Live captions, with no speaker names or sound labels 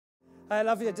I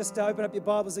love you just to open up your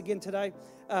Bibles again today.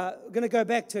 We're going to go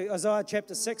back to Isaiah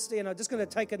chapter 60, and I'm just going to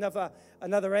take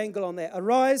another angle on that.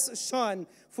 Arise, shine,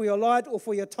 for your light or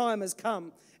for your time has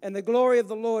come, and the glory of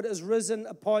the Lord is risen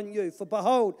upon you. For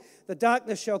behold, the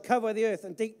darkness shall cover the earth,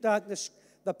 and deep darkness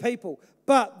the people.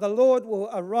 But the Lord will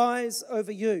arise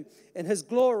over you, and his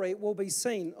glory will be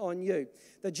seen on you.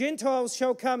 The Gentiles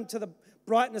shall come to the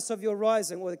brightness of your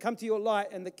rising, or they come to your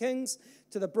light, and the kings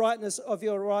to the brightness of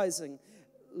your rising.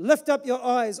 Lift up your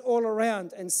eyes all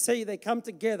around and see they come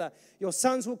together. Your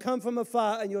sons will come from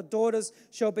afar, and your daughters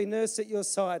shall be nursed at your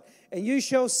side. And you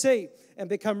shall see and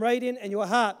become radiant, and your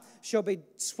heart shall be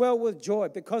swell with joy,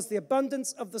 because the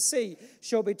abundance of the sea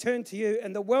shall be turned to you,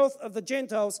 and the wealth of the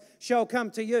Gentiles shall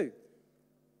come to you.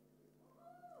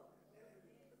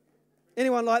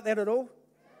 Anyone like that at all?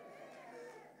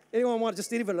 Anyone want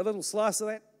just even a little slice of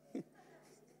that?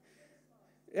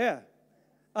 Yeah.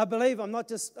 I believe I know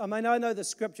the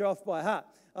scripture off by heart.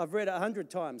 I've read it 100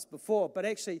 times before, but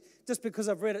actually, just because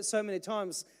I've read it so many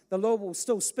times, the Lord will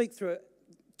still speak through it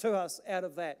to us out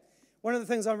of that. One of the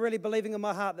things I'm really believing in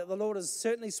my heart, that the Lord is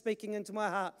certainly speaking into my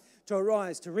heart to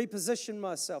arise, to reposition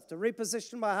myself, to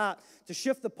reposition my heart, to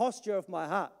shift the posture of my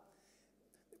heart.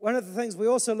 One of the things we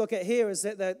also look at here is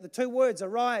that the two words,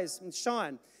 arise and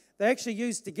shine, they're actually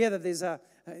used together.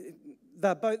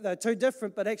 They're two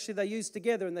different, but actually they're used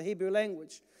together in the Hebrew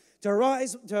language. To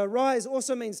arise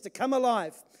also means to come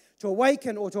alive, to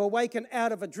awaken, or to awaken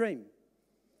out of a dream.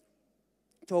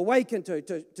 To awaken to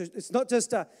it's not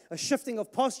just a shifting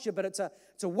of posture, but it's a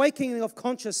awakening of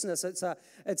consciousness.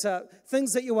 It's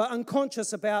things that you were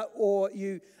unconscious about, or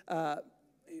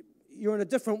you're in a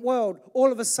different world.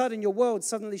 All of a sudden, your world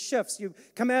suddenly shifts. You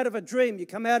come out of a dream. You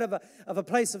come out of a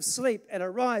place of sleep and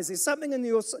arise. There's something in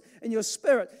your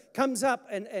spirit comes up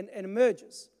and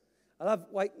emerges. I love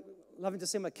loving to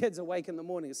see my kids awake in the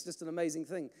morning. It's just an amazing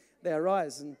thing. They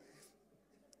arise.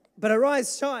 But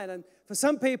arise, shine. And for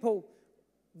some people,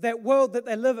 that world that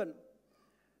they live in,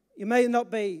 you may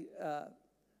not be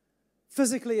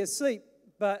physically asleep,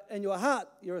 but in your heart,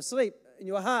 you're asleep. In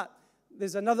your heart,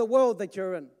 there's another world that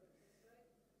you're in.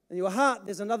 In your heart,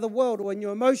 there's another world, or in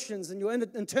your emotions, in your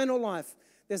internal life,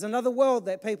 there's another world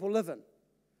that people live in.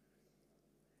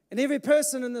 And every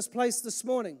person in this place this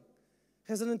morning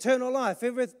has an internal life.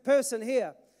 Every person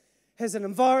here has an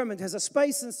environment, has a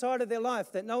space inside of their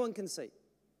life that no one can see.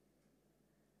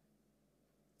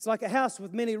 It's like a house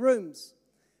with many rooms.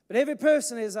 But every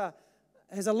person has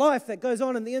a life that goes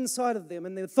on in the inside of them,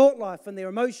 and their thought life and their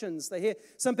emotions.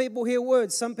 Some people hear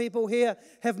words, some people here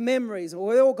have memories, or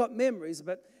we all got memories,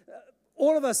 but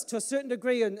all of us, to a certain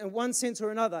degree, in one sense or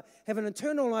another, have an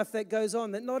internal life that goes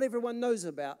on that not everyone knows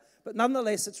about, but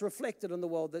nonetheless it's reflected in the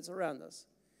world that's around us.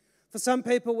 For some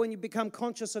people, when you become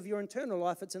conscious of your internal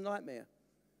life, it's a nightmare.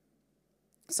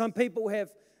 Some people have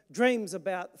dreams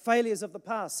about failures of the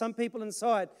past. Some people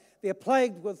inside, they're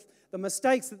plagued with the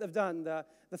mistakes that they've done, the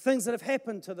things that have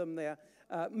happened to them there.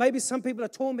 Maybe some people are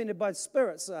tormented by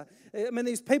spirits.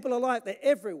 These people are like, they're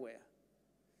everywhere.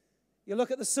 You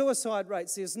look at the suicide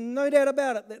rates, there's no doubt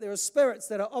about it that there are spirits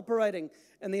that are operating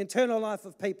in the internal life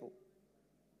of people.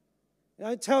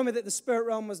 Don't tell me that the spirit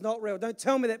realm is not real. Don't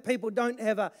tell me that people don't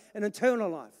have an internal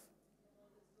life.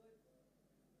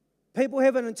 People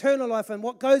have an internal life, and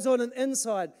what goes on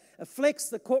inside affects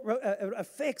the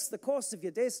course of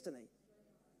your destiny.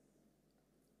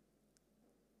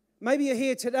 Maybe you're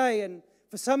here today, and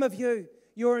for some of you,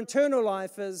 your internal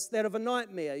life is that of a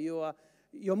nightmare.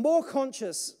 You're more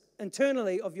conscious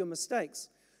internally of your mistakes.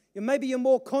 Maybe you're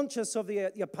more conscious of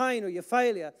your pain or your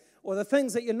failure or the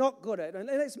things that you're not good at. And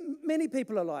many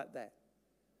people are like that.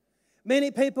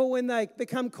 Many people, when they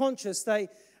become conscious, they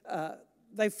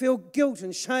feel guilt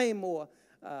and shame or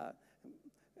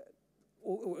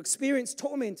experience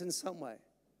torment in some way.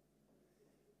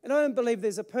 And I don't believe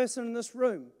there's a person in this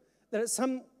room that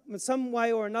in some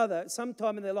way or another, at some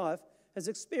time in their life, has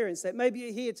experienced that. Maybe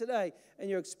you're here today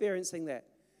and you're experiencing that.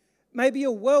 Maybe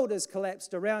your world has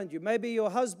collapsed around you. Maybe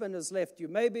your husband has left you.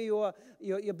 Maybe your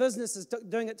business is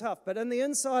doing it tough. But in the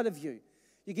inside of you,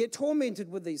 you get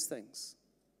tormented with these things.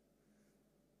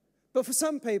 But for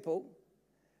some people,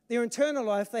 their internal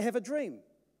life, they have a dream.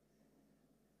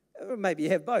 Or maybe you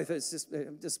have both. It's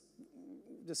just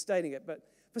stating it. But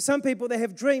for some people, they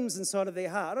have dreams inside of their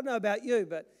heart. I don't know about you,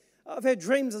 but I've had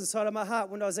dreams inside of my heart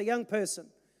when I was a young person.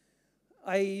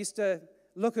 I used to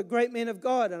look at great men of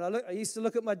God, and I used to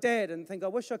look at my dad and think, I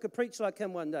wish I could preach like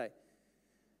him one day.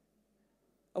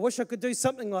 I wish I could do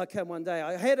something like him one day.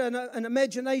 I had an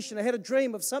imagination, I had a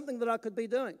dream of something that I could be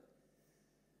doing.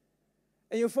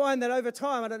 And you'll find that over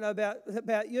time, I don't know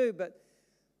about you, but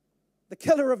the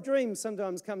killer of dreams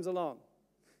sometimes comes along.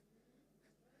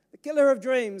 killer of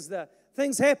dreams. The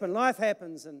things happen, life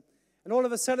happens, and all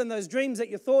of a sudden those dreams that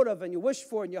you thought of and you wished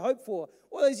for and you hoped for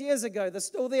all those years ago, they're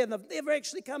still there and they've never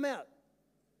actually come out.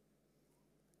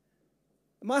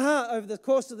 My heart over the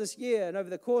course of this year and over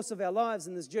the course of our lives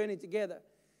in this journey together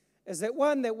is that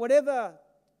whatever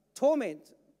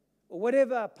torment or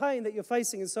whatever pain that you're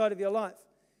facing inside of your life,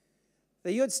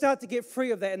 that you would start to get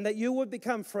free of that and that you would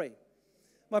become free.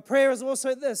 My prayer is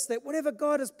also this, that whatever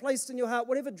God has placed in your heart,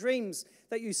 whatever dreams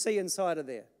that you see inside of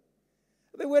there,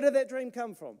 I mean, where did that dream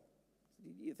come from?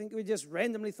 You think we just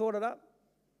randomly thought it up?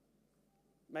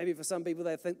 Maybe for some people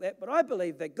they think that, but I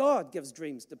believe that God gives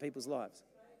dreams to people's lives.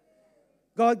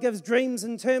 God gives dreams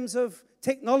in terms of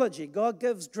technology. God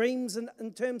gives dreams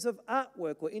in terms of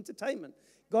artwork or entertainment.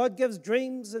 God gives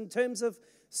dreams in terms of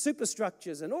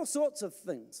superstructures and all sorts of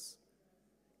things.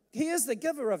 He is the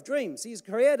giver of dreams. He's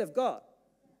creative God.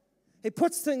 He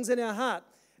puts things in our heart.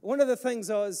 One of the things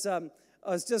I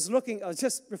was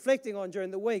just reflecting on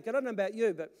during the week, I don't know about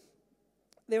you, but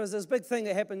there was this big thing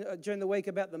that happened during the week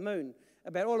about the moon,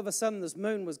 about all of a sudden this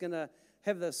moon was going to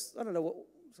have this, I don't know,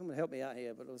 someone help me out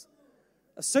here, but it was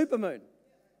a supermoon.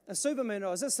 A supermoon. I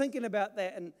was just thinking about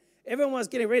that, and everyone was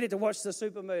getting ready to watch the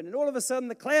supermoon, and all of a sudden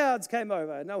the clouds came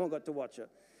over, and no one got to watch it.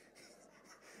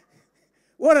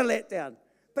 What a letdown.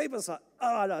 People's like,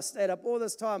 oh, and I stayed up all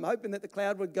this time hoping that the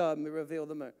cloud would go and reveal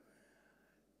the moon.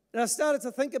 And I started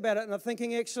to think about it, and I'm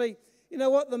thinking, actually, you know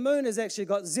what? The moon has actually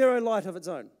got zero light of its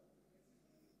own.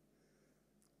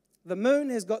 The moon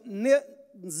has got nothing,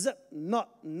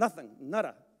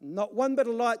 nada. Not one bit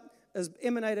of light is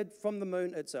emanated from the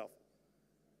moon itself.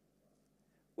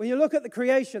 When you look at the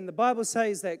creation, the Bible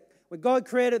says that when God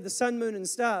created the sun, moon, and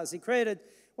stars,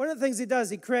 one of the things he does,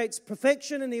 he creates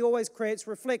perfection and he always creates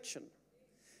reflection.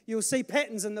 You'll see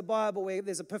patterns in the Bible where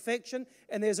there's a perfection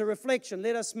and there's a reflection.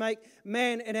 Let us make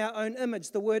man in our own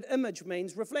image. The word image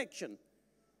means reflection.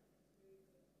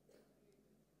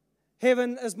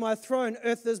 Heaven is my throne,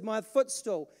 earth is my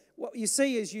footstool. What you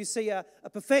see is a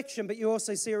perfection, but you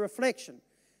also see a reflection.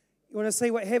 You want to see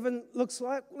what heaven looks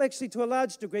like? Well, actually, to a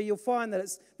large degree, you'll find that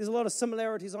there's a lot of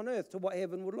similarities on earth to what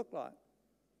heaven would look like.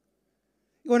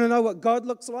 You want to know what God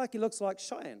looks like? He looks like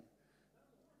Cheyenne.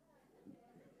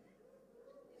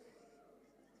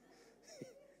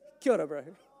 Kia ora, bro.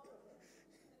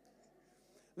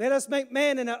 Let us make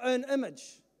man in our own image.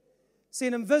 See,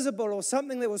 an invisible or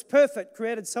something that was perfect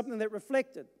created something that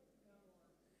reflected.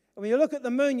 And when you look at the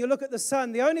moon, you look at the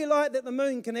sun, the only light that the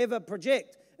moon can ever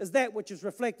project is that which is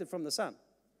reflected from the sun.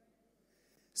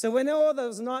 So when there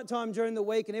was nighttime during the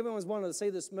week and everyone's wanting to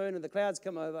see this moon and the clouds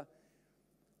come over,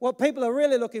 what people are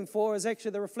really looking for is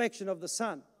actually the reflection of the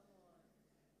sun.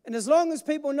 And as long as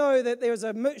people know that there's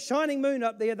a shining moon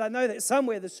up there, they know that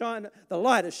somewhere the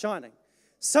light is shining.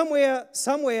 Somewhere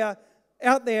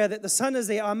out there that the sun is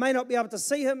there. I may not be able to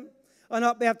see him, I may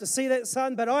not be able to see that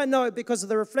sun, but I know because of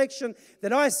the reflection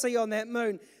that I see on that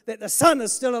moon that the sun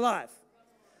is still alive.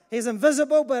 He's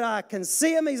invisible, but I can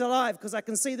see him, he's alive because I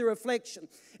can see the reflection.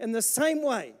 In the same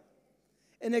way,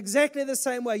 in exactly the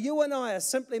same way, you and I are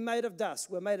simply made of dust.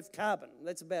 We're made of carbon.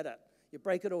 That's about it. You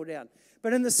break it all down.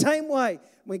 But in the same way,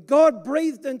 when God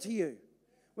breathed into you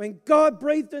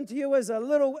as a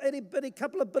little itty-bitty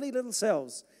couple of bitty little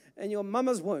cells in your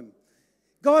mama's womb,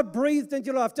 God breathed into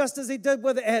your life just as he did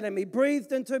with Adam. He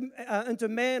breathed into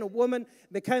man or woman,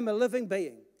 became a living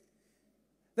being.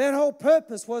 That whole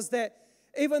purpose was that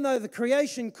even though the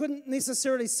creation couldn't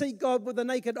necessarily see God with the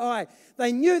naked eye,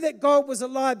 they knew that God was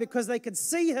alive because they could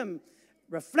see him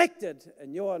reflected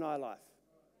in your and I life.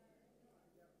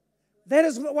 That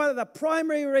is one of the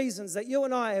primary reasons that you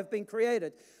and I have been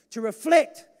created, to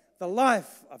reflect the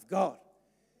life of God.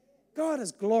 God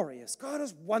is glorious. God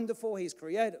is wonderful. He's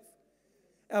creative.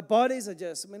 Our bodies are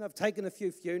I've taken a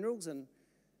few funerals and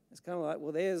it's kind of like,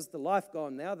 well, there's the life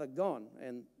gone now. They're gone.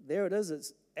 And there it is.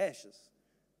 It's ashes.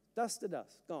 Dust to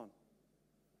dust. Gone.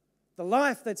 The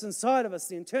life that's inside of us,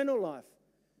 the eternal life,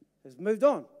 has moved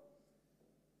on.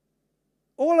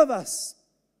 All of us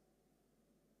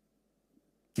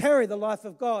carry the life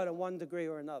of God in one degree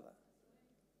or another.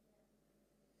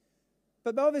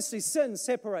 But obviously sin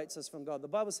separates us from God. The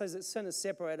Bible says that sin has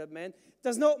separated man. It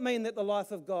does not mean that the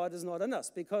life of God is not in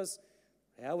us, because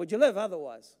how would you live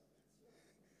otherwise?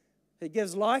 He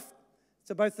gives life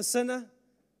to both the sinner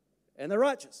and the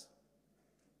righteous.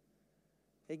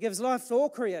 He gives life to all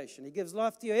creation. He gives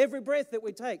life to you. Every breath that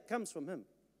we take comes from him.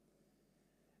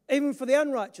 Even for the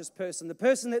unrighteous person, the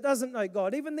person that doesn't know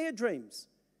God, even their dreams,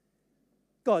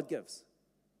 God gives.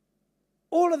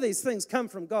 All of these things come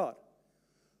from God.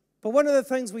 But one of the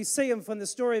things we see from the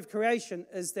story of creation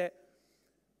is that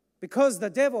because the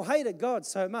devil hated God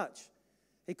so much,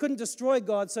 He couldn't destroy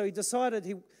God, so he decided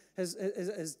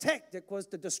his tactic was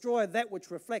to destroy that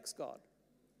which reflects God.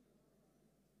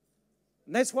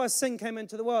 And that's why sin came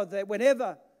into the world, that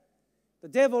whenever the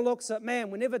devil looks at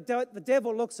man, whenever the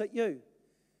devil looks at you,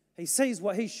 he sees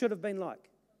what he should have been like.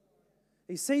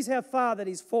 He sees how far that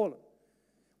he's fallen.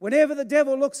 Whenever the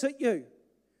devil looks at you,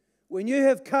 when you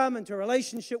have come into a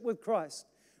relationship with Christ,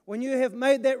 when you have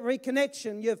made that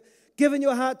reconnection, you've given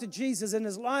your heart to Jesus and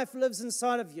his life lives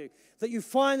inside of you, that you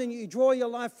find and you draw your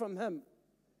life from him,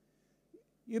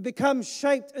 you become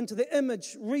shaped into the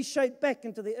image, reshaped back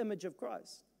into the image of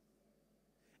Christ.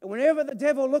 And whenever the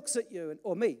devil looks at you,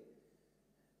 or me,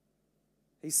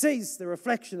 he sees the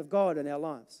reflection of God in our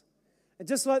lives. And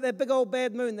just like that big old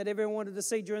bad moon that everyone wanted to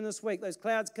see during this week, those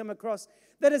clouds come across,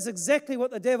 that is exactly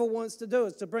what the devil wants to do,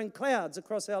 is to bring clouds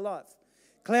across our life.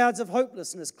 Clouds of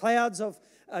hopelessness, clouds of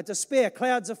despair,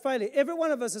 clouds of failure. Every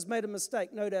one of us has made a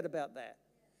mistake, no doubt about that.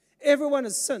 Everyone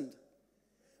has sinned.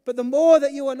 But the more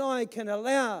that you and I can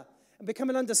allow and become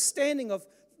an understanding of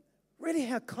really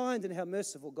how kind and how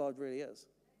merciful God really is.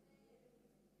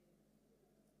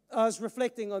 I was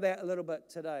reflecting on that a little bit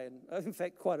today, and in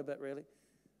fact quite a bit really.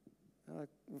 I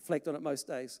reflect on it most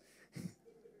days.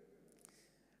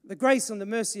 The grace and the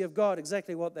mercy of God,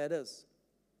 exactly what that is.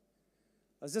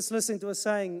 I was just listening to a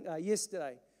saying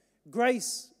yesterday.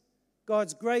 Grace,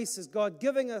 God's grace is God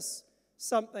giving us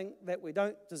something that we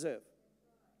don't deserve.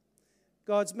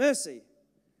 God's mercy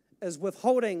is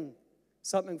withholding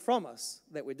something from us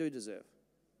that we do deserve.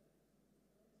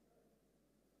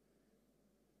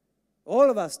 All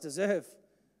of us deserve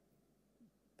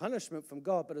punishment from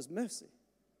God, but his mercy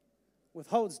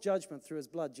withholds judgment through his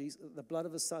blood, the blood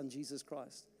of his Son, Jesus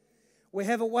Christ. We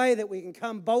have a way that we can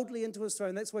come boldly into his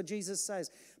throne. That's what Jesus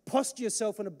says. Posture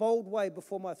yourself in a bold way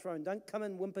before my throne. Don't come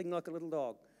in whimpering like a little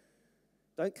dog.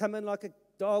 Don't come in like a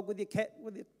dog with your cat,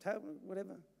 with your tail,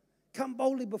 whatever. Come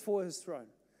boldly before his throne.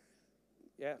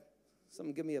 Yeah,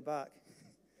 someone give me a bark.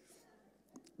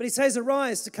 But he says,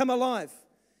 arise to come alive.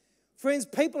 Friends,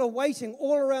 people are waiting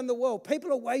all around the world.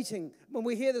 People are waiting when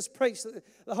we hear this preached.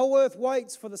 The whole earth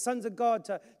waits for the sons of God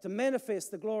to manifest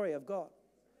the glory of God.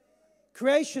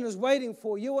 Creation is waiting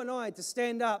for you and I to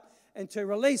stand up and to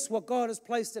release what God has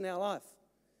placed in our life.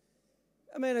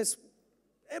 I mean,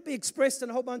 it'll be expressed in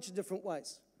a whole bunch of different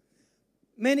ways.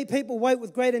 Many people wait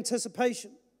with great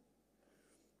anticipation.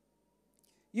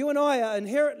 You and I are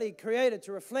inherently created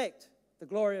to reflect the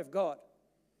glory of God.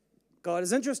 God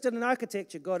is interested in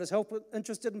architecture. God is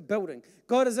interested in building.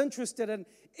 God is interested in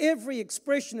every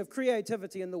expression of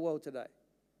creativity in the world today.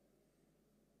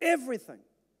 Everything.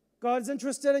 God is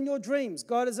interested in your dreams.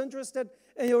 God is interested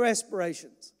in your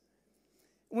aspirations.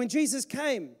 When Jesus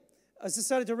came, I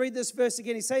decided to read this verse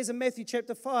again. He says in Matthew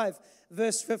chapter 5,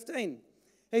 verse 15,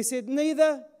 he said,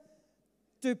 neither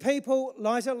do people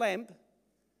light a lamp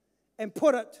and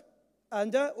put it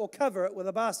under or cover it with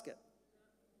a basket.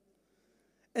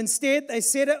 Instead, they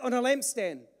set it on a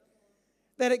lampstand,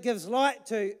 that it gives light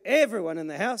to everyone in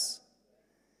the house.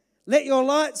 Let your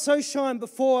light so shine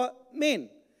before men,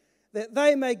 that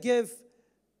they may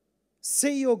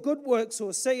see your good works,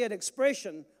 or see an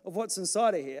expression of what's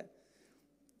inside of here.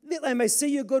 That they may see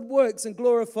your good works and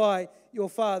glorify your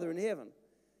Father in heaven.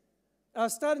 I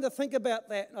was starting to think about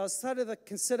that, and I was starting to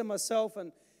consider myself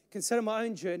and consider my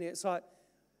own journey. It's like,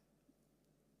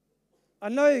 I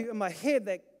know in my head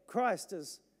that Christ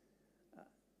has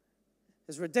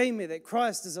redeemed me, that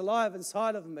Christ is alive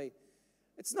inside of me.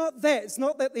 It's not that. It's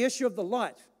not that the issue of the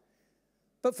light.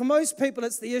 But for most people,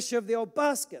 it's the issue of the old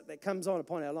basket that comes on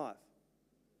upon our life.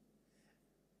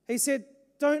 He said,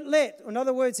 don't let, in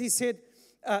other words, he said,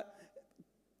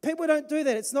 people don't do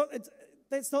that.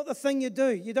 That's not the thing you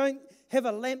do. You don't have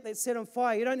a lamp that's set on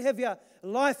fire. You don't have your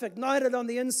life ignited on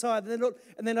the inside and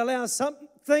then allow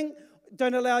something.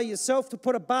 Don't allow yourself to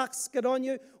put a basket on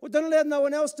you, or don't allow no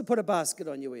one else to put a basket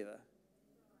on you either.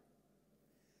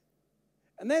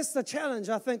 And that's the challenge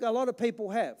I think a lot of people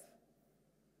have.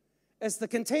 It's the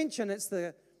contention, it's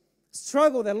the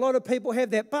struggle that a lot of people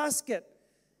have, that basket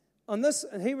on this,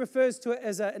 and he refers to it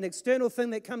as an external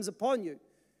thing that comes upon you.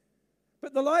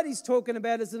 But the light he's talking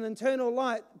about is an internal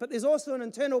light, but there's also an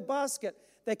internal basket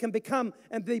that can become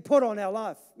and be put on our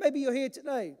life. Maybe you're here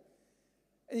today,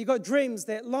 and you've got dreams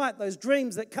that light, those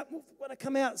dreams that want to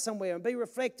come out somewhere and be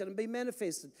reflected and be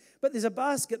manifested. But there's a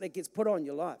basket that gets put on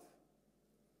your life.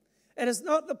 And it's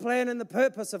not the plan and the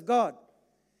purpose of God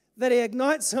that he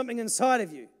ignites something inside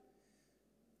of you,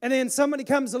 and then somebody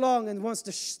comes along and wants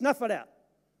to snuff it out.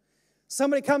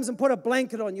 Somebody comes and put a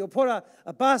blanket on you, or put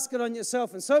a basket on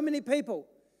yourself. And so many people,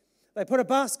 they put a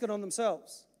basket on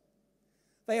themselves.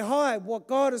 They hide what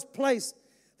God has placed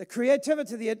the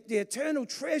creativity, the eternal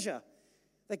treasure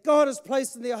that God has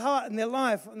placed in their heart and their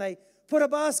life, and they put a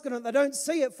basket on it, they don't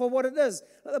see it for what it is.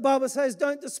 Like the Bible says,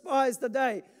 don't despise the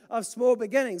day of small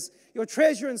beginnings. Your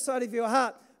treasure inside of your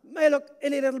heart may look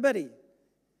any little bitty,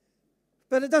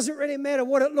 but it doesn't really matter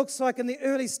what it looks like in the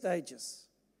early stages.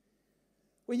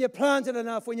 When you plant it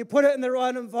enough, when you put it in the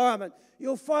right environment,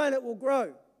 you'll find it will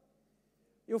grow.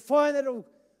 You'll find that it will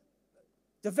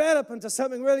develop into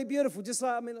something really beautiful. Just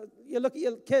like, you look at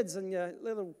your kids and your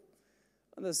little,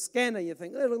 on the scanner, you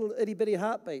think, a little itty bitty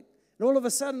heartbeat. And all of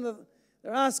a sudden,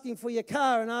 they're asking for your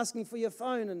car and asking for your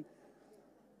phone.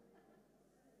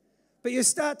 But you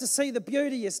start to see the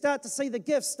beauty, you start to see the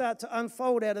gifts start to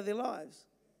unfold out of their lives.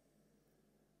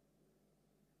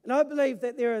 And I believe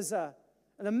that there is an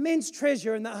immense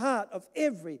treasure in the heart of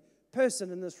every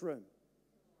person in this room.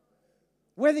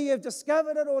 Whether you've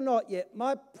discovered it or not yet,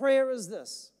 my prayer is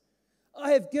this.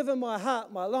 I have given my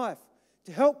heart, my life,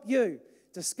 to help you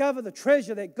discover the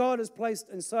treasure that God has placed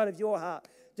inside of your heart,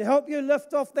 to help you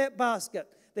lift off that basket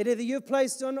that either you've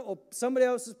placed on it or somebody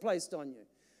else has placed on you.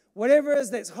 Whatever it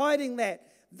is that's hiding that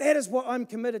is what I'm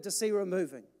committed to see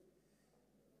removing.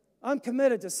 I'm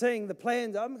committed to seeing the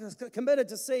plan. I'm committed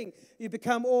to seeing you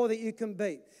become all that you can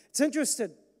be. It's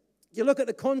interesting. You look at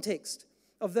the context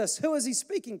of this. Who is he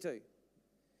speaking to?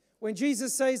 When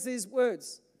Jesus says these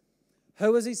words,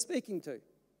 who is he speaking to?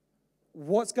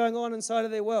 What's going on inside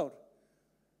of their world?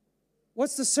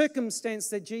 What's the circumstance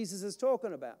that Jesus is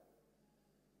talking about?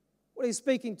 What he's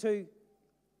speaking to,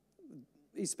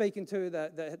 he's speaking to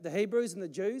the Hebrews and the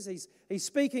Jews. He's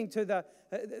speaking to the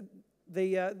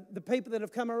people that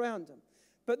have come around him.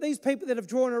 But these people that have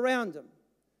drawn around him,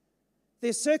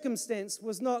 their circumstance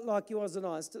was not like yours and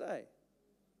I's today.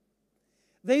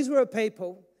 These were a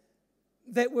people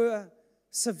that were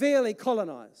severely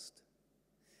colonized.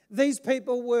 These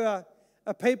people were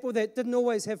a people that didn't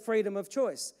always have freedom of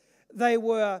choice. They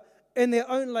were in their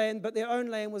own land, but their own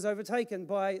land was overtaken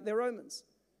by the Romans.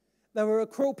 They were a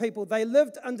cruel people. They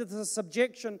lived under the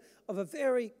subjection of a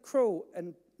very cruel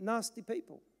and nasty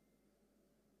people.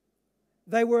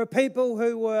 They were a people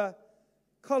who were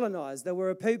colonized. They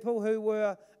were a people who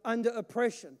were under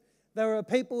oppression. They were a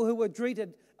people who were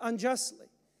treated unjustly.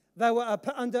 They were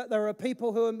a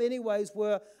people who in many ways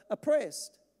were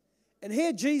oppressed. And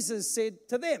here Jesus said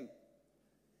to them,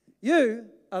 you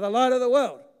are the light of the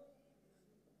world.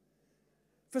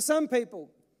 For some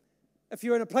people, if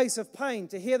you're in a place of pain,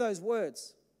 to hear those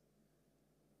words,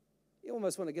 you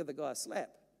almost want to give the guy a slap.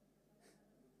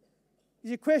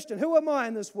 You question, who am I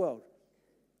in this world?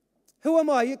 Who am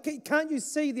I? Can't you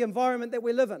see the environment that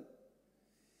we live in?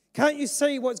 Can't you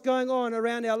see what's going on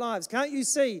around our lives? Can't you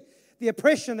see the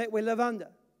oppression that we live under?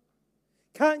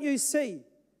 Can't you see?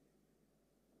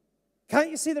 Can't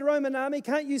you see the Roman army?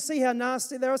 Can't you see how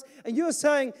nasty they are? And you're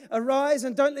saying, arise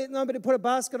and don't let nobody put a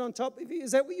basket on top of you.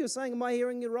 Is that what you're saying? Am I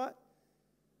hearing you right?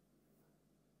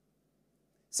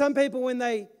 Some people,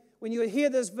 when you hear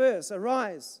this verse,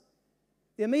 arise,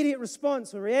 the immediate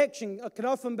response or reaction can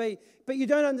often be, but you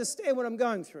don't understand what I'm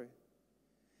going through.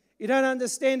 You don't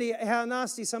understand how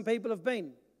nasty some people have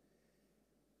been.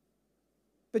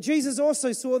 But Jesus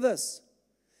also saw this.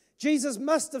 Jesus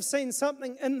must have seen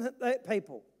something in that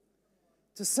people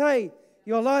to say,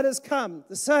 your light has come,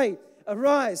 to say,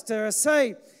 arise, to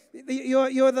say,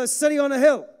 you're the city on a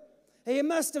hill. He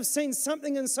must have seen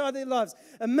something inside their lives.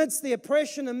 Amidst the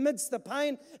oppression, amidst the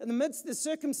pain, and amidst the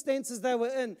circumstances they were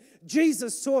in,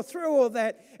 Jesus saw through all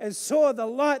that and saw the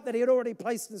light that he had already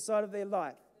placed inside of their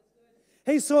life.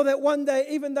 He saw that one day,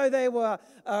 even though they were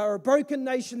a broken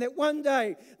nation, that one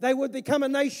day they would become a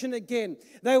nation again.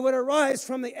 They would arise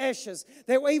from the ashes.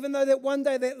 That even though that one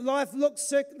day that life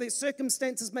their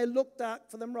circumstances may look dark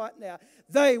for them right now,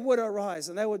 they would arise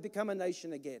and they would become a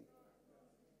nation again.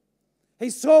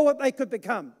 He saw what they could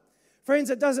become.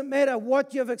 Friends, it doesn't matter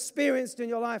what you've experienced in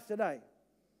your life today.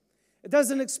 It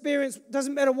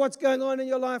doesn't matter what's going on in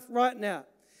your life right now.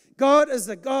 God is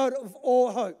the God of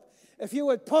all hope. If you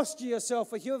would posture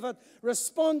yourself, if you would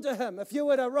respond to him, if you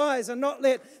would arise and not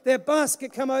let their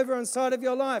basket come over inside of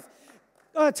your life,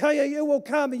 I tell you, you will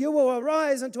come, you will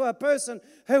arise into a person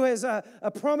who has a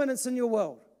prominence in your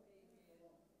world.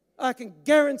 I can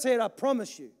guarantee it, I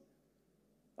promise you.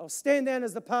 I'll stand down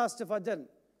as the pastor if I didn't.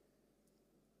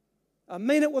 I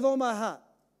mean it with all my heart.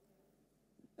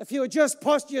 If you would just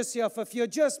posture yourself, if you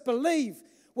just believe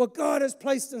what God has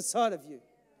placed inside of you.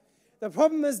 The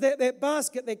problem is that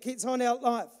basket that keeps on our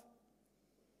life.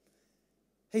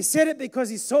 He said it because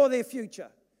he saw their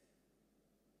future.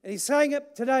 And he's saying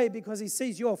it today because he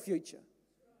sees your future.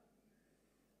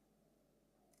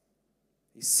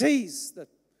 He sees the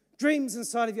dreams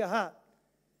inside of your heart.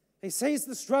 He sees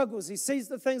the struggles. He sees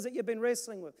the things that you've been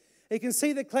wrestling with. He can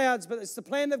see the clouds, but it's the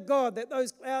plan of God that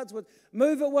those clouds would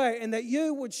move away and that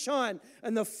you would shine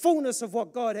in the fullness of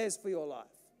what God has for your life.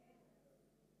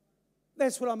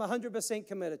 That's what I'm 100%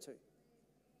 committed to.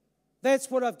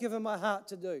 That's what I've given my heart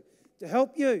to do, to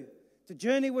help you, to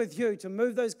journey with you, to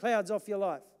move those clouds off your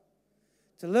life,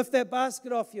 to lift that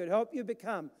basket off you, to help you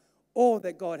become all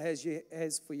that God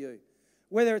has for you.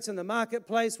 Whether it's in the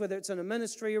marketplace, whether it's in a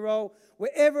ministry role,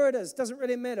 wherever it is, doesn't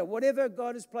really matter. Whatever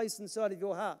God has placed inside of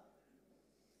your heart,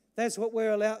 that's what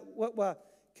we're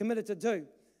committed to do.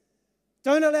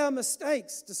 Don't allow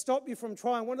mistakes to stop you from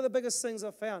trying. One of the biggest things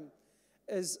I've found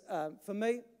is, for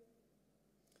me,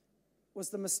 was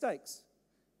the mistakes.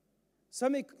 So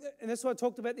many, and that's why I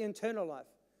talked about the internal life.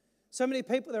 So many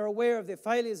people that are aware of their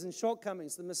failures and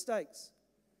shortcomings, the mistakes.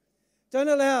 Don't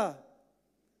allow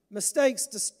mistakes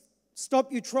to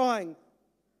stop you trying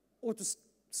or to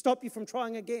stop you from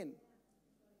trying again.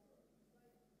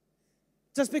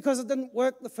 Just because it didn't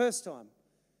work the first time.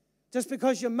 Just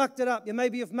because you mucked it up.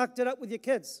 Maybe you've mucked it up with your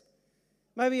kids.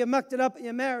 Maybe you mucked it up in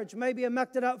your marriage. Maybe you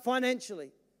mucked it up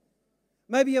financially.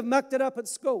 Maybe you've mucked it up at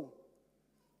school.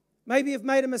 Maybe you've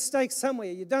made a mistake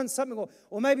somewhere. You've done something,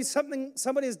 or maybe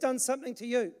somebody has done something to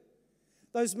you.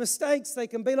 Those mistakes, they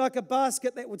can be like a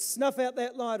basket that would snuff out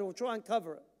that light or try and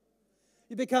cover it.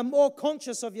 You become more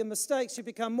conscious of your mistakes. You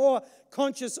become more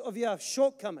conscious of your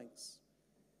shortcomings.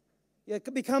 You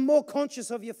become more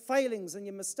conscious of your failings and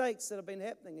your mistakes that have been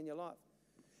happening in your life.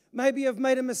 Maybe you've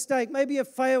made a mistake. Maybe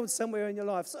you've failed somewhere in your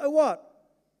life. So what?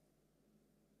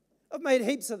 I've made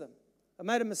heaps of them. I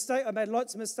made a mistake. I made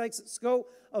lots of mistakes at school.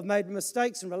 I've made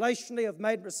mistakes relationally. I've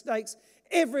made mistakes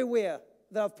everywhere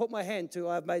that I've put my hand to.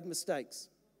 I've made mistakes.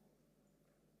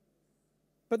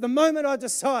 But the moment I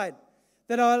decide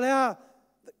that I allow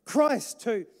Christ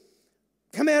to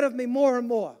come out of me more and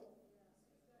more,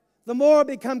 the more I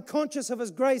become conscious of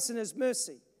His grace and His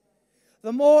mercy,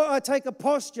 the more I take a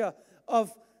posture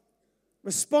of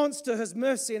response to His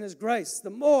mercy and His grace, the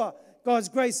more God's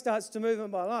grace starts to move in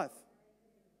my life.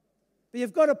 But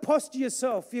you've got to posture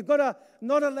yourself. You've got to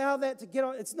not allow that to get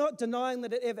on. It's not denying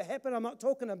that it ever happened. I'm not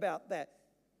talking about that.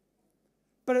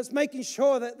 But it's making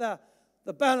sure that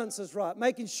the balance is right,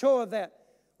 making sure that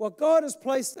what God has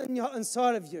placed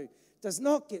inside of you does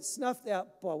not get snuffed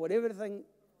out by whatever thing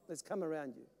that's come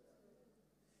around you.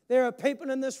 There are people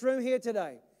in this room here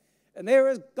today, and there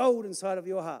is gold inside of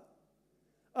your heart.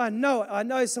 I know it. I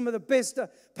know some of the best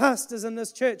pastors in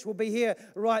this church will be here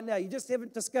right now. You just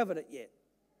haven't discovered it yet.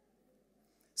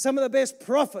 Some of the best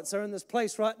prophets are in this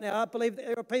place right now. I believe that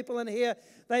there are people in here,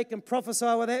 they can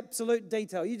prophesy with absolute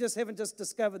detail. You just haven't just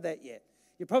discovered that yet.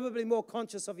 You're probably more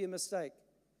conscious of your mistake.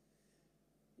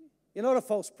 You're not a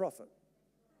false prophet.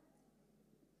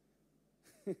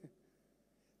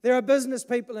 There are business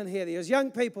people in here. There's young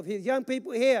people here. Young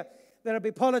people here that will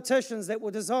be politicians that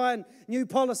will design new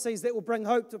policies that will bring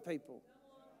hope to people.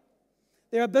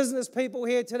 There are business people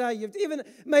here today. You've even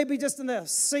maybe just in the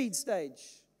seed stage.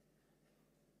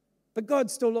 But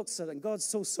God still looks at it and God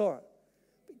still saw it.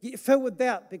 You're filled with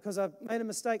doubt because I've made a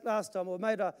mistake last time or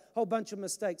made a whole bunch of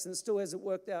mistakes and it still hasn't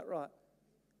worked out right.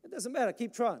 It doesn't matter.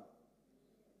 Keep trying.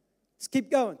 Just keep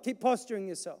going. Keep posturing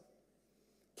yourself.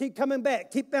 Keep coming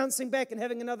back. Keep bouncing back and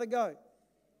having another go.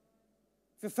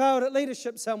 If you failed at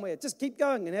leadership somewhere, just keep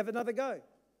going and have another go.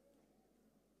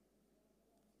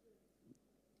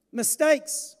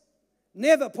 Mistakes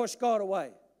never push God away.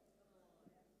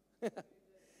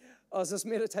 I was just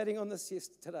meditating on this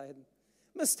yesterday.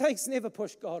 Mistakes never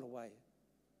push God away.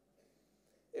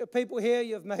 There are people here,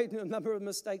 you've made a number of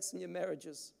mistakes in your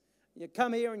marriages. You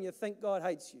come here and you think God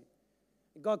hates you.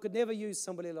 God could never use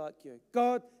somebody like you.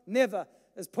 God never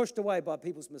is pushed away by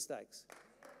people's mistakes.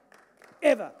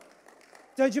 Ever.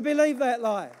 Don't you believe that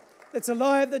lie? It's a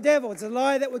lie of the devil. It's a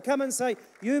lie that would come and say,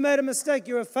 you made a mistake,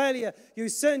 you're a failure, you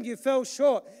sinned, you fell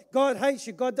short. God hates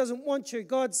you, God doesn't want you,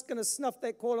 God's going to snuff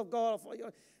that call of God off you.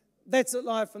 That's a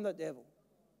lie from the devil.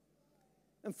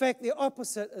 In fact, the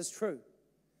opposite is true.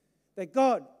 That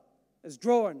God is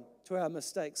drawn to our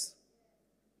mistakes.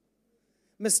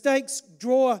 Mistakes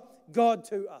draw God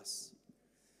to us.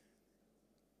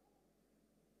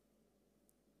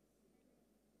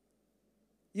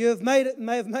 You may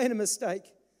have made a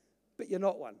mistake, but you're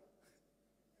not one.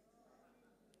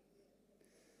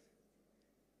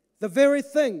 The very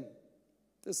thing,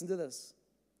 listen to this,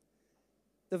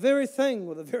 the very thing,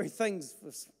 or the very things,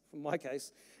 in my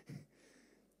case,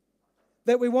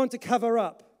 that we want to cover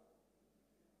up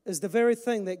is the very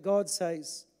thing that God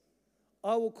says,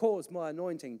 I will cause my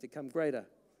anointing to come greater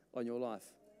on your life.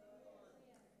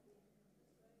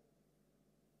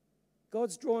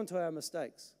 God's drawn to our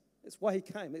mistakes. That's why he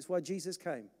came. That's why Jesus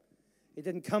came. He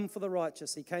didn't come for the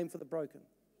righteous. He came for the broken.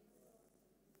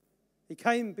 He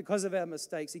came because of our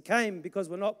mistakes. He came because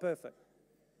we're not perfect.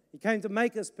 He came to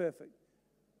make us perfect.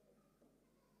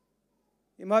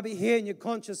 You might be here and you're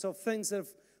conscious of things that have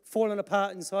fallen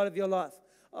apart inside of your life.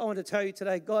 I want to tell you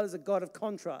today, God is a God of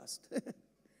contrast.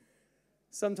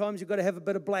 Sometimes you've got to have a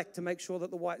bit of black to make sure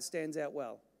that the white stands out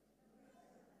well.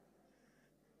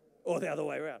 Or the other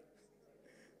way around.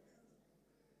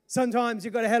 Sometimes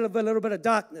you've got to have a little bit of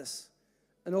darkness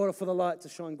in order for the light to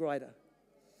shine brighter.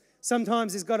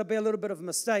 Sometimes there's got to be a little bit of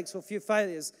mistakes or a few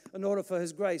failures in order for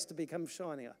His grace to become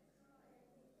shinier.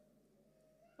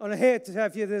 I'm here to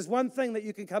tell you there's one thing that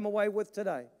you can come away with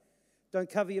today. Don't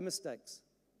cover your mistakes.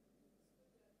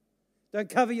 Don't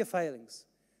cover your failings.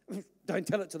 Don't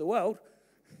tell it to the world.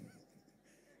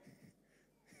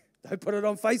 Don't put it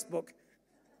on Facebook.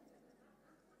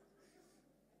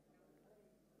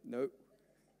 No.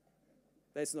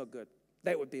 That's not good.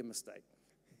 That would be a mistake.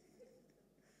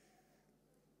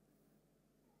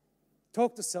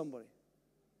 Talk to somebody.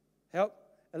 Help.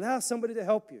 Allow somebody to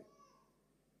help you.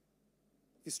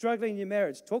 If you're struggling in your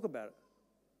marriage, talk about it.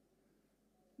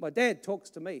 My dad talks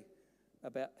to me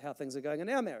about how things are going in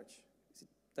our marriage. He said,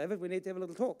 David, we need to have a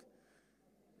little talk.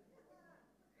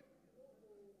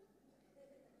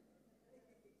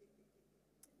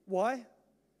 Why?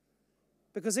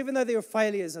 Because even though there are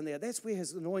failures in there, that's where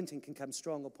His anointing can come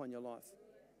strong upon your life.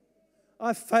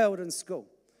 I failed in school.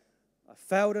 I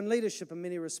failed in leadership in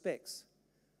many respects.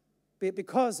 But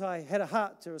because I had a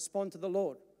heart to respond to the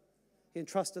Lord, He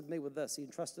entrusted me with this. He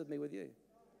entrusted me with you.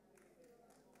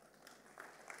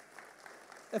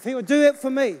 If He would do it for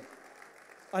me,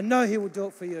 I know He will do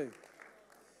it for you.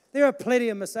 There are plenty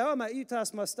of mistakes. Oh, mate, you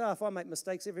ask my staff, I make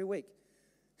mistakes every week.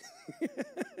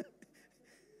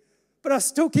 But I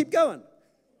still keep going.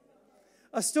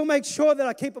 I still make sure that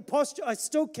I keep a posture. I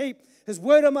still keep His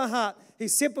word in my heart. He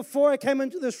said before I came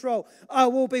into this role, I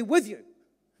will be with you.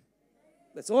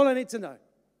 That's all I need to know.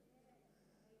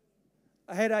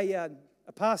 I had a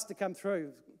pastor come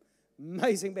through,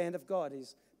 amazing man of God.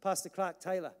 He's Pastor Clark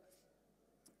Taylor.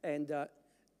 And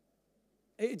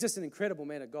he's just an incredible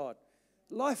man of God.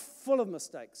 Life full of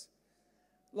mistakes.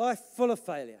 Life full of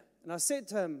failure. And I said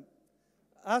to him,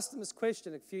 asked him this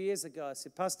question a few years ago. I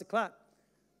said, Pastor Clark,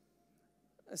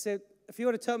 I said, if you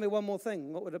were to tell me one more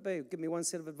thing, what would it be? Give me one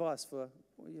set of advice for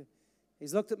you.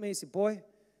 He's looked at me, he said, boy,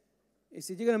 he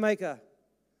said, you're going to make a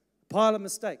pile of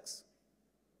mistakes.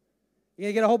 You're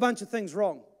going to get a whole bunch of things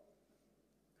wrong.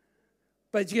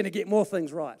 But you're going to get more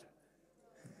things right.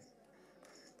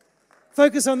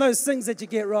 Focus on those things that you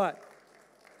get right.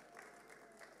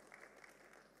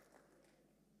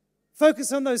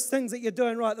 Focus on those things that you're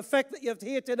doing right. The fact that you're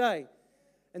here today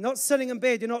and not sitting in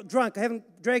bed, you're not drunk, I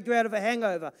haven't dragged you out of a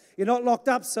hangover, you're not locked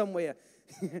up somewhere.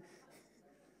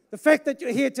 The fact that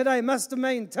you're here today must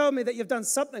have tell me that you've done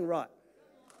something right.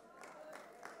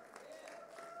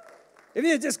 If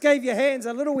you just gave your hands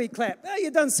a little wee clap, oh,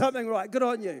 you've done something right, good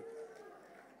on you.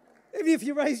 If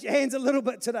you raised your hands a little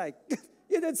bit today,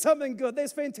 you did something good,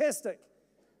 that's fantastic.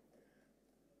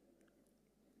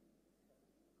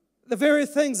 The very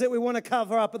things that we want to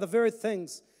cover up are the very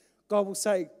things God will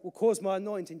say will cause my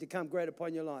anointing to come great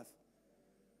upon your life.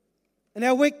 And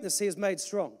our weakness He has made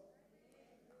strong.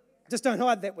 Just don't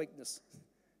hide that weakness.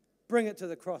 Bring it to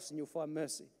the cross and you'll find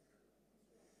mercy.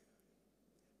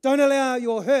 Don't allow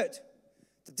your hurt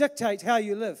to dictate how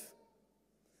you live,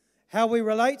 how we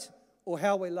relate, or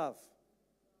how we love.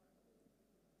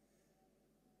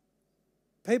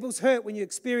 People's hurt, when you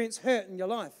experience hurt in your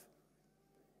life,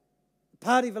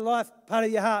 part of your life, part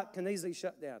of your heart can easily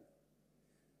shut down.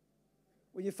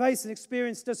 When you face and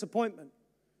experience disappointment,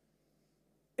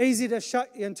 easy to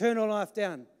shut your internal life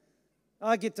down.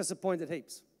 I get disappointed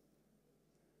heaps.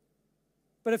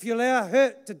 But if you allow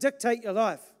hurt to dictate your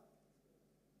life,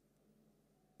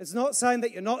 it's not saying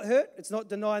that you're not hurt. It's not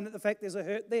denying that the fact there's a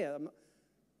hurt there.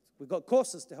 We've got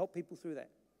courses to help people through that.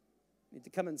 You need to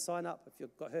come and sign up if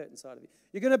you've got hurt inside of you.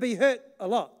 You're going to be hurt a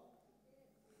lot.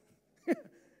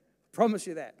 Promise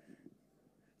you that.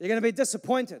 You're going to be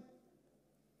disappointed.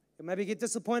 You maybe get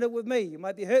disappointed with me. You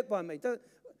might be hurt by me.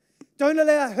 Don't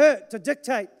allow hurt to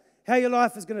dictate how your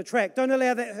life is going to track. Don't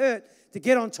allow that hurt to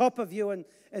get on top of you and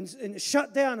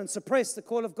shut down and suppress the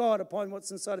call of God upon what's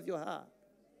inside of your heart.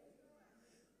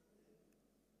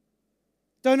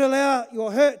 Don't allow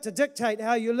your hurt to dictate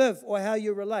how you live or how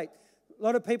you relate. A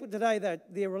lot of people today,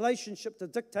 their relationships are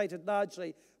dictated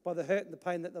largely by the hurt and the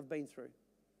pain that they've been through.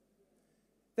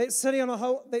 That city on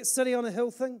a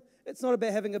hill thing, it's not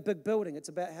about having a big building. It's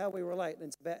about how we relate, and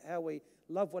it's about how we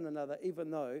love one another, even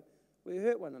though we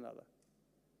hurt one another.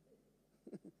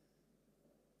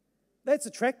 That's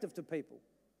attractive to people.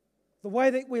 The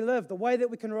way that we live, the way that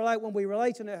we can relate when we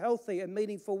relate in a healthy and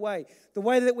meaningful way, the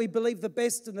way that we believe the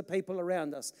best in the people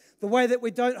around us, the way that we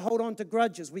don't hold on to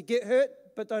grudges. We get hurt,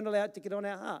 but don't allow it to get on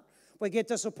our heart. We get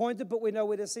disappointed, but we know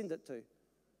where to send it to.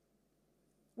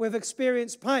 We've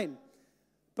experienced pain,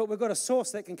 but we've got a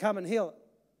source that can come and heal it.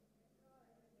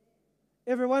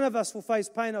 Every one of us will face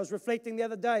pain. I was reflecting the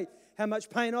other day how much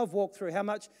pain I've walked through, how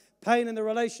much pain in the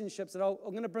relationships, and I'm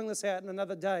going to bring this out in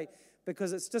another day,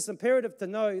 because it's just imperative to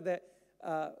know that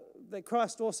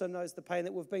Christ also knows the pain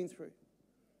that we've been through.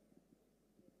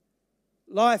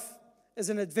 Life is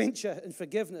an adventure in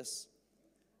forgiveness.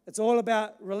 It's all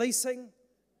about releasing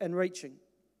and reaching.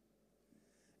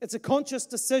 It's a conscious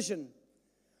decision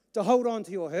to hold on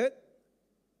to your hurt.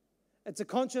 It's a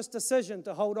conscious decision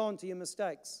to hold on to your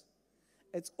mistakes.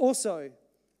 It's also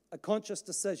a conscious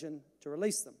decision to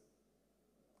release them.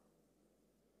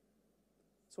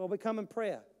 That's why we come in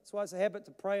prayer. That's why it's a habit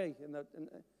to pray.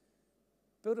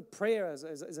 Build a prayer as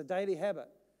a daily habit.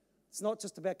 It's not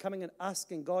just about coming and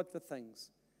asking God for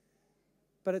things,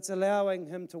 but it's allowing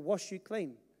Him to wash you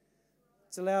clean.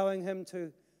 It's allowing Him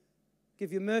to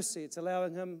give you mercy. It's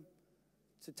allowing Him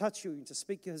to touch you and to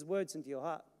speak His words into your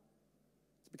heart,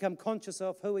 to become conscious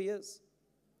of who He is.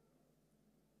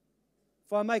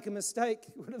 If I make a mistake,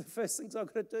 one of the first things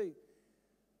I've got to do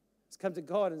is come to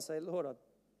God and say, Lord,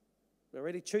 I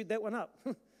already chewed that one up.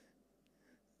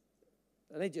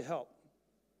 I need your help.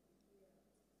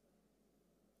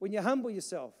 When you humble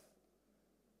yourself,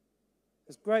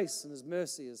 His grace and His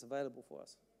mercy is available for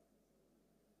us.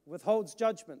 Withholds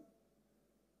judgment.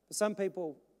 For some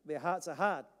people, their hearts are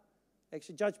hard.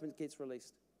 Actually, judgment gets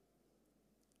released.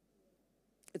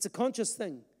 It's a conscious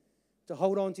thing to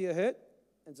hold on to your hurt.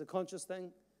 It's a conscious thing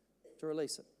to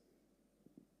release it.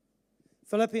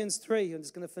 Philippians 3, I'm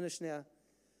just going to finish now.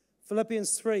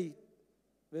 Philippians 3,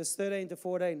 verse 13 to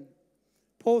 14.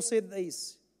 Paul said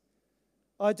these,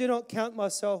 I do not count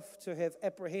myself to have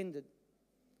apprehended,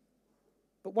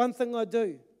 but one thing I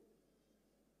do,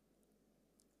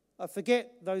 I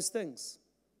forget those things.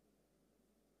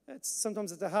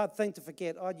 Sometimes it's a hard thing to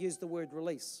forget. I'd use the word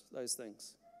release those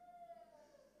things.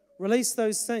 Release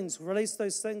those things. Release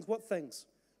those things. What things?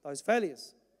 Those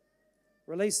failures.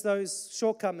 Release those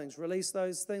shortcomings. Release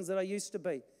those things that I used to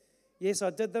be. Yes, I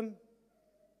did them,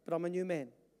 but I'm a new man.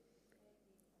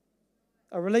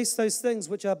 I release those things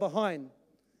which are behind,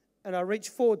 and I reach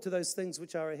forward to those things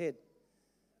which are ahead.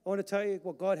 I want to tell you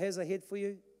what God has ahead for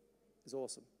you is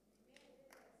awesome.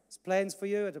 His plans for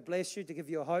you are to bless you, to give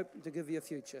you a hope, and to give you a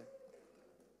future.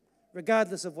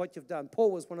 Regardless of what you've done.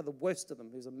 Paul was one of the worst of them.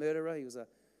 He was a murderer. He was a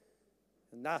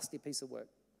nasty piece of work.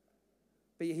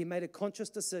 But he made a conscious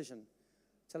decision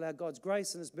to allow God's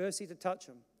grace and His mercy to touch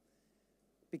him.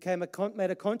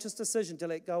 Made a conscious decision to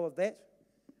let go of that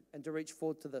and to reach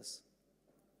forward to this.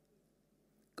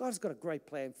 God's got a great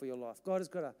plan for your life. God has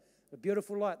got a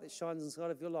beautiful light that shines inside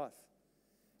of your life.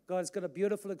 God's got a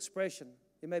beautiful expression.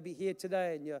 You may be here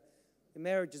today and your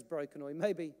marriage is broken, or you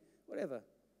may be whatever.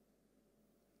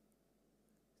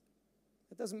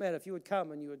 It doesn't matter. If you would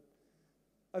come and you would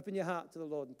open your heart to the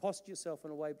Lord and posture yourself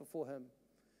in a way before Him.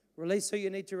 Release who you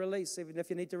need to release, even if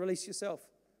you need to release yourself.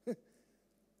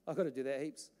 I've got to do that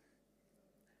heaps.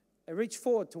 And reach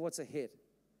forward to what's ahead.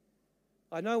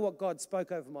 I know what God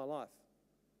spoke over my life.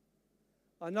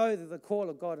 I know the call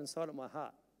of God inside of my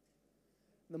heart.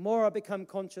 The more I become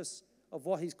conscious of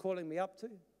what He's calling me up to,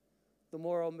 the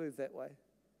more I'll move that way.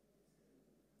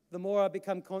 The more I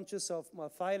become conscious of my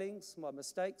failings, my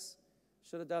mistakes,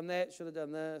 should have done that, should have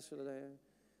done that, should have done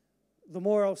that. The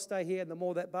more I'll stay here, and the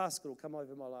more that basket will come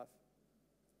over my life.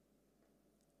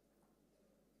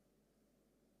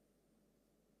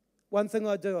 One thing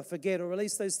I do, I forget or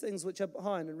release those things which are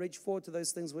behind and reach forward to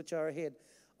those things which are ahead.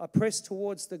 I press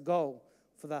towards the goal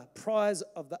for the prize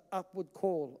of the upward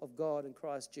call of God in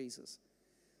Christ Jesus.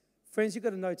 Friends, you've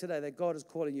got to know today that God is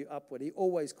calling you upward. He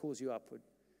always calls you upward.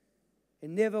 He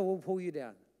never will pull you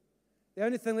down. The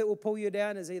only thing that will pull you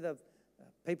down is either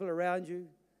people around you,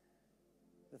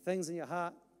 the things in your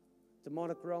heart,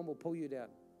 demonic realm will pull you down.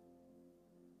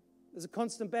 There's a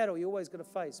constant battle you're always going to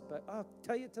face, but I'll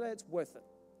tell you today, it's worth it.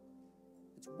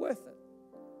 It's worth it.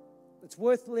 It's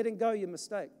worth letting go your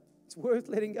mistake. It's worth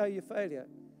letting go your failure.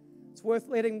 It's worth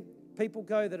letting people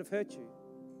go that have hurt you.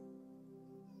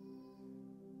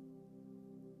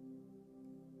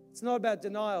 It's not about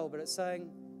denial, but it's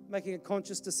saying, making a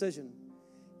conscious decision.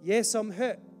 Yes, I'm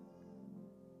hurt,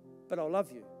 but I'll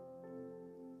love you.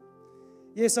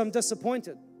 Yes, I'm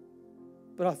disappointed,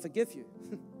 but I forgive you.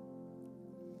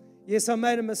 Yes, I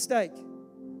made a mistake,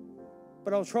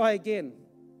 but I'll try again.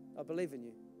 I believe in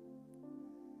you.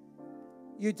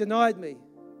 You denied me,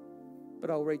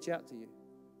 but I'll reach out to you.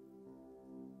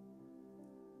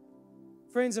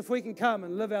 Friends, if we can come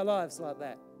and live our lives like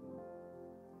that,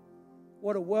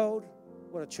 what a world,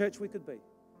 what a church we could be.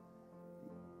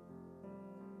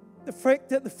 The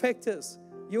fact is,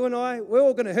 you and I, we're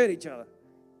all going to hurt each other.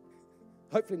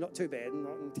 Hopefully not too bad,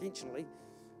 not intentionally.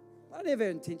 I never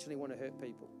intentionally want to hurt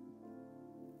people.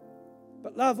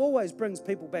 But love always brings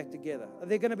people back together. Are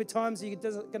there going to be times you're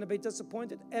going to be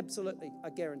disappointed? Absolutely,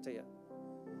 I guarantee it.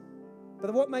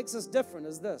 But what makes us different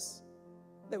is this,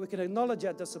 that we can acknowledge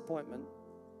our disappointment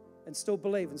and still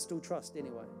believe and still trust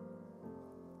anyway.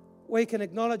 We can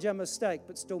acknowledge our mistake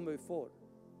but still move forward.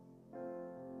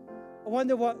 I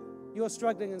wonder what you're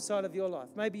struggling inside of your life.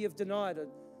 Maybe you've denied it.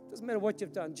 Doesn't matter what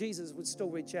you've done. Jesus would still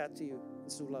reach out to you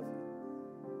and still love you.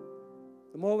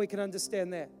 The more we can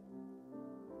understand that.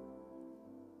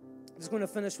 I'm just going to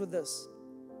finish with this.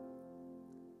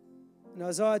 In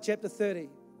Isaiah chapter 30,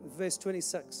 verse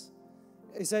 26,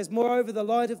 he says, moreover, the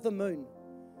light of the moon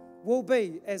will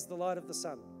be as the light of the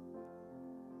sun.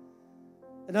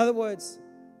 In other words,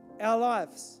 our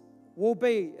lives will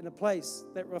be in a place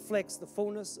that reflects the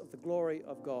fullness of the glory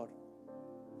of God.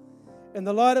 And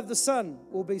the light of the sun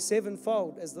will be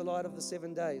sevenfold as the light of the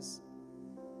 7 days.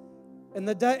 And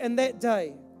that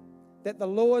day that the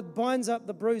Lord binds up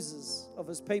the bruises of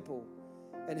his people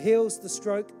and heals the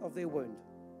stroke of their wound.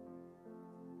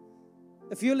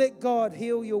 If you let God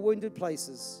heal your wounded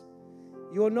places,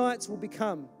 your nights will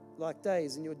become like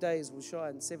days and your days will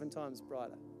shine 7 times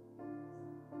brighter.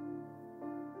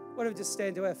 Why don't we just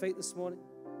stand to our feet this morning?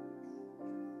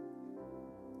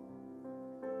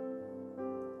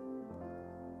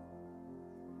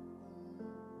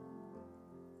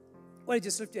 Why don't you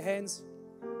just lift your hands?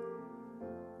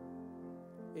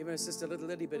 Even if it's just a little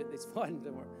bit, it's fine,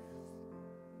 don't worry.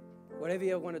 Whatever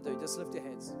you want to do, just lift your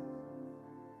hands.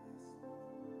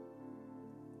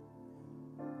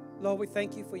 Lord, we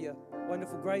thank you for your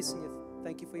wonderful grace and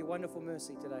thank you for your wonderful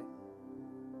mercy today.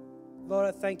 Lord,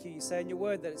 I thank you. You say in your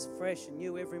word that it's fresh and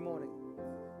new every morning.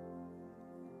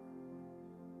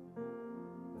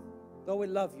 Lord, we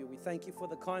love you. We thank you for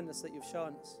the kindness that you've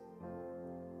shown us.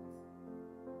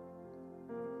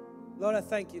 Lord, I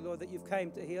thank you, Lord, that you've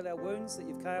came to heal our wounds, that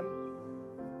you've come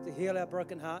to heal our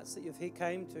broken hearts, that you've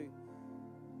came to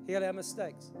heal our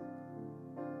mistakes.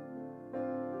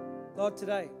 Lord,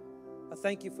 today, I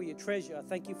thank you for your treasure. I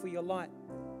thank you for your light,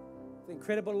 for the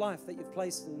incredible life that you've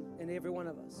placed in every one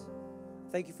of us.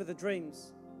 Thank you for the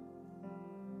dreams.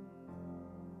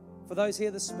 For those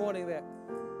here this morning that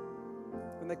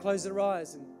when they close their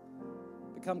eyes and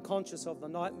become conscious of the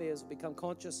nightmares, become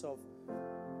conscious of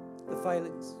the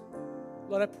failings.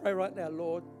 Lord, I pray right now,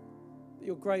 Lord, that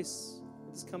your grace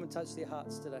will just come and touch their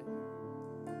hearts today.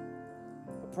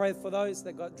 I pray for those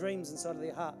that got dreams inside of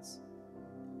their hearts.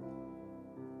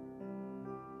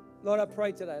 Lord, I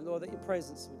pray today, Lord, that your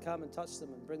presence would come and touch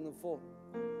them and bring them forth.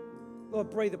 Lord,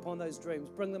 breathe upon those dreams.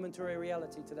 Bring them into a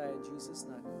reality today in Jesus'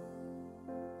 name.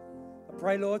 I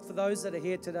pray, Lord, for those that are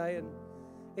here today and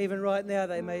even right now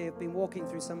they may have been walking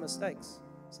through some mistakes,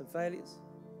 some failures.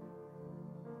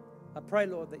 I pray,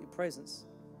 Lord, that your presence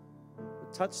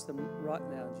would touch them right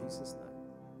now in Jesus'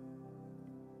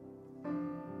 name.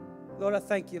 Lord, I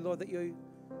thank you, Lord, that you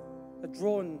are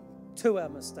drawn to our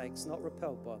mistakes, not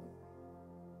repelled by them.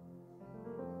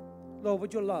 Lord,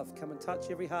 would your love come and touch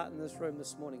every heart in this room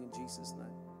this morning in Jesus'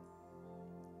 name.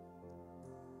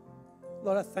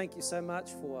 Lord, I thank you so much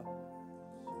for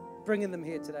bringing them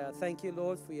here today. I thank you,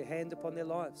 Lord, for your hand upon their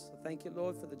lives. I thank you,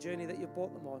 Lord, for the journey that you've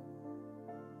brought them on.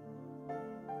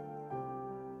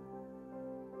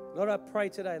 Lord, I pray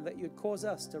today that you'd cause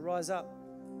us to rise up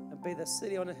and be the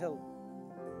city on a hill.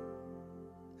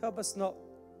 Help us not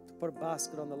to put a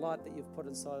basket on the light that you've put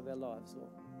inside of our lives, Lord.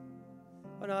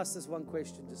 I want to ask this one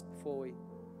question just before we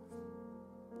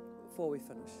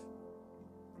finish.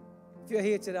 If you're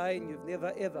here today and you've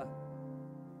never, ever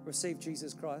received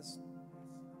Jesus Christ,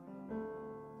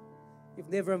 you've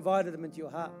never invited him into your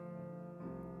heart,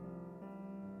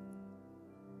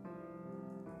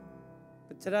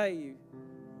 but today you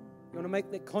want to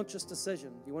make that conscious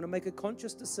decision. You want to make a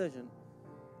conscious decision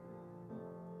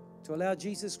to allow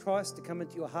Jesus Christ to come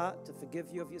into your heart to forgive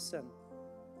you of your sin,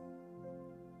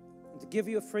 to give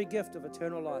you a free gift of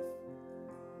eternal life.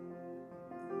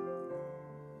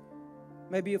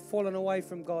 Maybe you've fallen away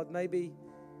from God. Maybe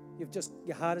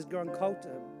your heart has grown cold to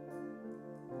him.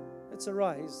 It's all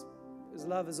right. His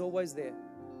love is always there.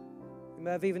 You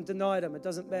may have even denied him. It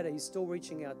doesn't matter. He's still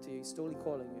reaching out to you. He's still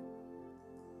calling you.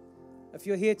 If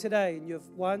you're here today and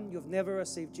you've never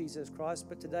received Jesus Christ,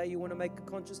 but today you want to make a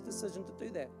conscious decision to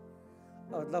do that,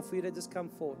 I would love for you to just come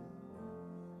forward.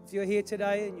 If you're here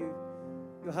today and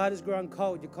your heart has grown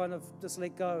cold, you kind of just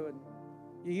let go, and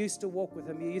you used to walk with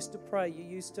Him, you used to pray, you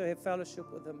used to have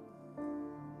fellowship with Him,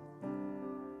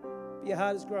 but your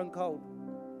heart has grown cold,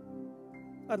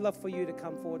 I'd love for you to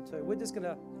come forward too. We're just going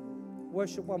to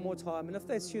worship one more time, and if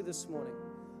that's you this morning,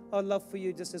 I'd love for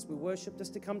you, just as we worship,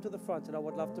 just to come to the front, and I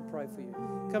would love to pray for you.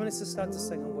 Come on, let's just start to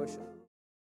sing and worship.